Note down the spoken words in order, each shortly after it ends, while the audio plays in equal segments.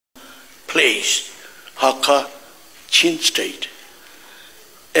place, Hakka, Chin State.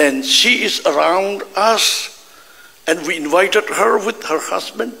 And she is around us, and we invited her with her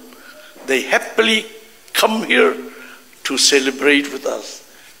husband. They happily come here to celebrate with us.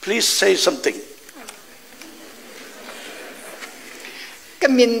 Please say something.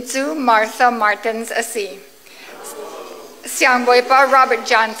 Kaminzu Martha Martins Asi. Siangbawi pa Robert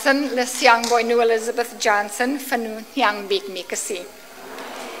Johnson, le Siangbawi nu Elizabeth Johnson, fanu Nyang Big Mikasi.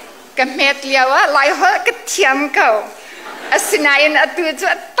 Kamet liawa lai ho katiam ko. Asinayan atu tu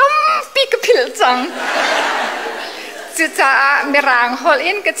tom pikapil zang. Zuta mirang hol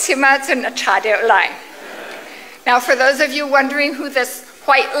in katsima tun achade lai. Now for those of you wondering who this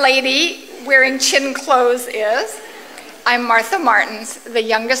white lady wearing chin clothes is, I'm Martha Martins, the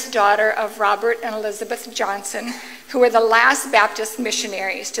youngest daughter of Robert and Elizabeth Johnson, who were the last Baptist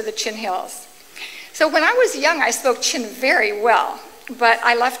missionaries to the Chin Hills. So when I was young, I spoke Chin very well, but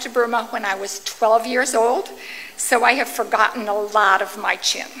I left Burma when I was 12 years old, so I have forgotten a lot of my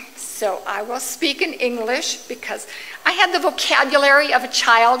Chin. So I will speak in English because I had the vocabulary of a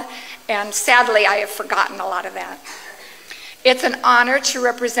child, and sadly, I have forgotten a lot of that. It's an honor to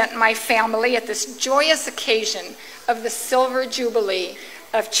represent my family at this joyous occasion of the Silver Jubilee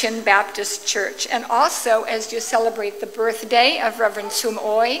of Chin Baptist Church, and also as you celebrate the birthday of Reverend Sum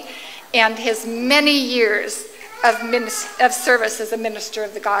Oi and his many years of service as a minister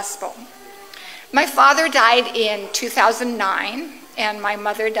of the gospel. My father died in 2009, and my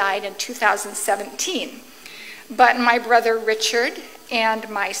mother died in 2017. But my brother Richard and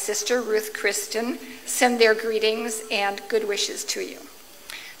my sister Ruth Kristen send their greetings and good wishes to you.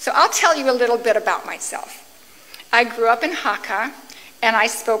 So I'll tell you a little bit about myself. I grew up in Hakka, and I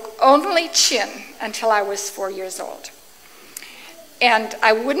spoke only Chin until I was 4 years old. And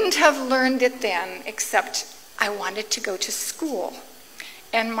I wouldn't have learned it then, except I wanted to go to school.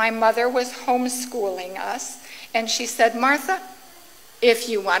 And my mother was homeschooling us, and she said, Martha, if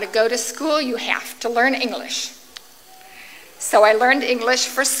you want to go to school, you have to learn English. So I learned English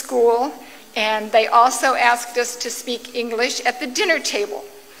for school, and they also asked us to speak English at the dinner table.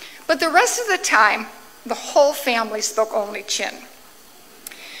 But the rest of the time, the whole family spoke only Chin.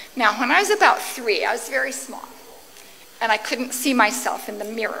 Now, when I was about 3, I was very small, and I couldn't see myself in the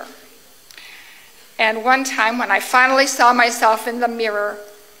mirror. And one time, when I finally saw myself in the mirror,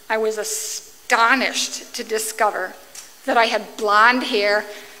 I was astonished to discover that I had blonde hair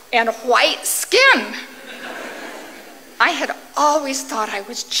and white skin. I had always thought I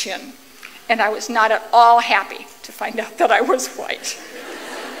was Chin, and I was not at all happy to find out that I was white.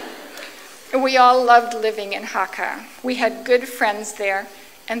 We all loved living in Hakka. We had good friends there,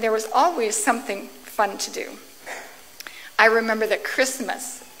 and there was always something fun to do. I remember that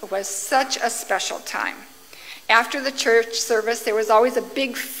Christmas was such a special time. After the church service, there was always a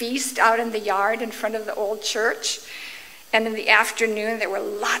big feast out in the yard in front of the old church, and in the afternoon, there were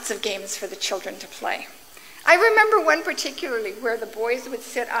lots of games for the children to play. I remember one particularly where the boys would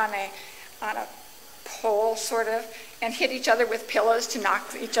sit on a pole, sort of, and hit each other with pillows to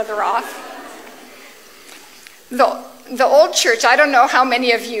knock each other off. The old church, I don't know how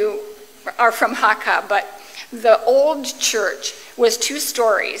many of you are from Hakka, but the old church was 2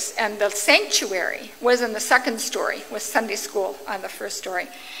 stories, and the sanctuary was in the 2nd story, with Sunday school on the 1st story.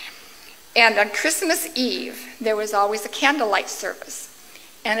 And on Christmas Eve, there was always a candlelight service.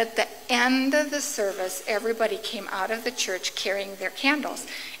 And at the end of the service, everybody came out of the church carrying their candles,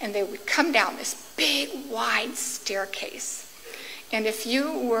 and they would come down this big, wide staircase. And if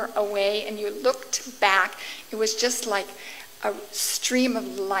you were away and you looked back, it was just like a stream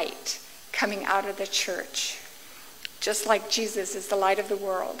of light coming out of the church, just like Jesus is the light of the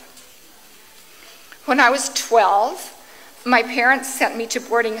world. When I was 12, my parents sent me to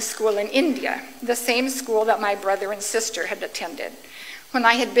boarding school in India, the same school that my brother and sister had attended. When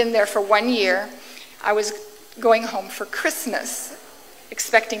I had been there for 1 year, I was going home for Christmas,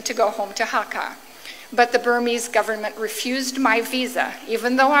 expecting to go home to Hakka. But the Burmese government refused my visa,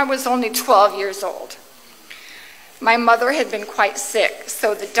 even though I was only 12 years old. My mother had been quite sick,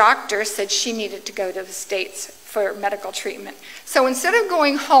 so the doctor said she needed to go to the States for medical treatment. So instead of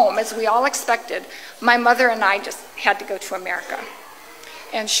going home, as we all expected, my mother and I just had to go to America.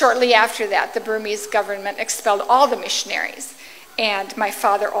 And shortly after that, the Burmese government expelled all the missionaries. And my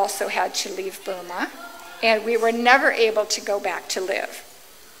father also had to leave Burma, and we were never able to go back to live.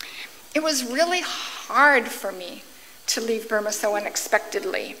 It was really hard for me to leave Burma so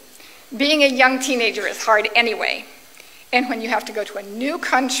unexpectedly. Being a young teenager is hard anyway. And when you have to go to a new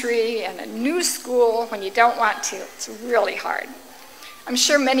country and a new school when you don't want to, it's really hard. I'm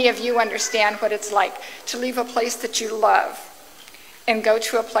sure many of you understand what it's like to leave a place that you love. and go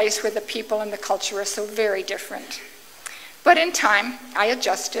to a place where the people and the culture are so very different. But in time, I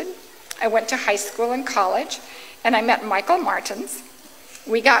adjusted. I went to high school and college, and I met Michael Martins.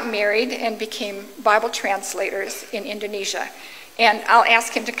 We got married and became Bible translators in Indonesia. And I'll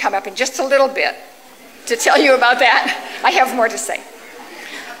ask him to come up in just a little bit to tell you about that. I have more to say.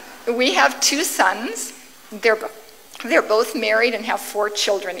 We have 2 sons. They're both married and have 4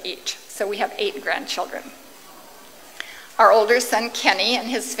 children each. So we have 8 grandchildren. Our older son, Kenny, and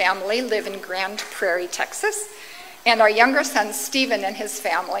his family live in Grand Prairie, Texas. And our younger son, Stephen, and his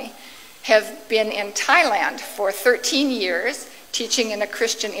family have been in Thailand for 13 years, teaching in a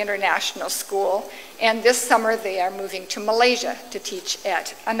Christian international school. And this summer, they are moving to Malaysia to teach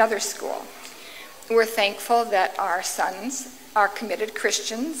at another school. We're thankful that our sons are committed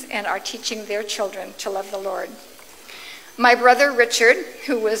Christians and are teaching their children to love the Lord. My brother Richard,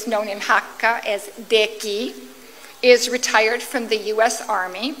 who was known in Hakka as Deki, is retired from the U.S.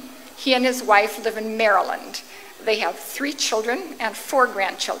 Army. He and his wife live in Maryland. They have 3 children and 4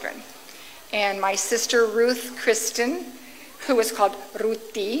 grandchildren. And my sister Ruth Kristen, who was called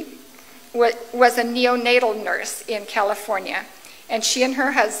Ruti, was a neonatal nurse in California. And she and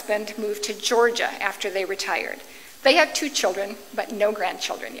her husband moved to Georgia after they retired. They had 2 children, but no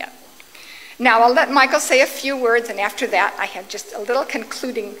grandchildren yet. Now I'll let Michael say a few words, and after that I have just a little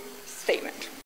concluding statement.